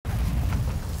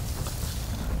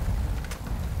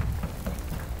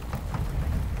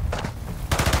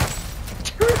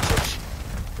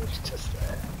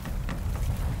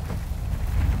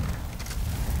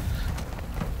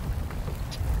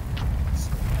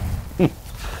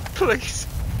Please.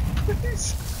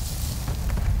 Please.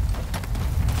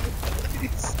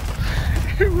 Please.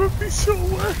 It would be so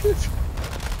worth it.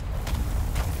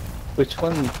 Which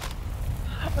one?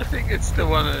 I think it's the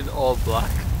one in all black.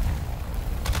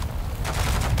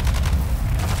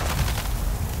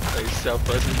 Nice job,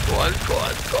 buddy. Go on, go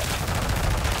on, go on.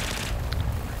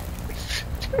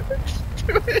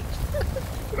 Do it.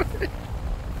 Do it.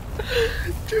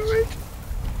 Do it.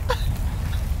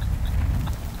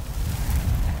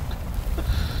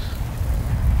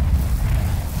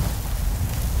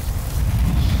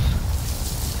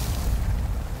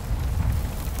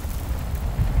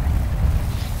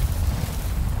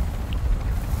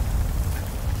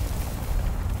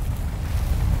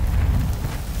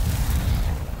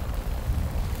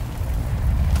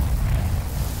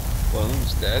 One of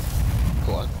them's dead.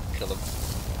 Go on, kill him.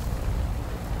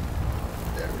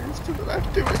 There he is to the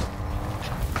left, do it.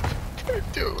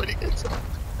 Do it when he gets up.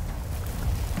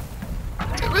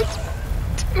 Do it.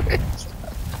 Do it.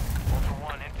 Ultra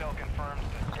One, intel confirms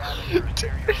the scavengers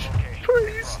near your location.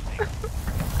 Please.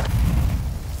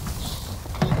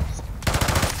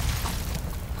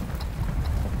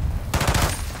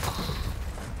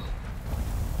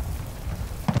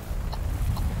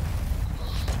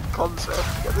 Comms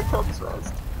first, get the comms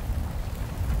first.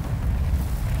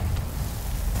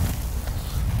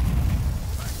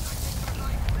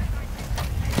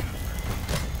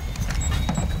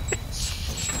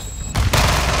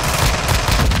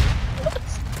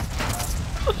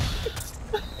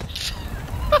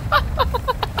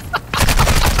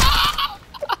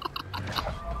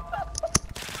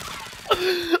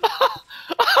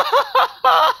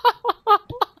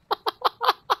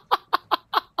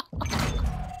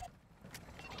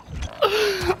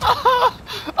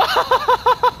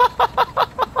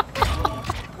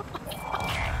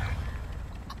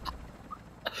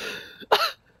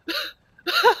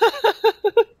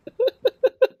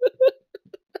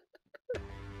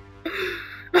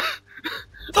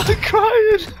 I'm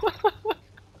crying.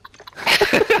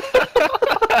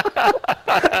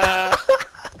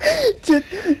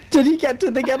 Did he get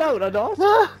to the get out or not?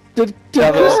 Did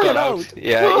Yeah, Chris they get got out?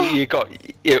 Yeah, you got.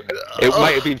 It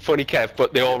might have been funny, Kev,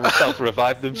 but they all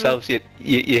self-revived themselves. You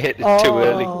hit it too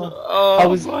early. Oh, I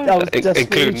was desperately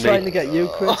including trying me. to get you,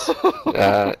 Chris.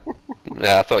 Yeah,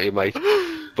 I thought you might,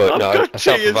 but I've no, got I tears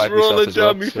self-revived myself rolling as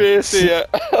well. down my face here.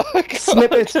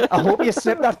 Snip it. I hope you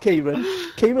snip that, Kieran.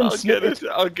 Kieran, I'll snip get it.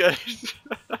 I'll get it.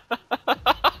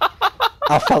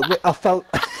 I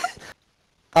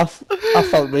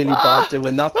felt really bad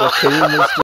doing that, but Kieran was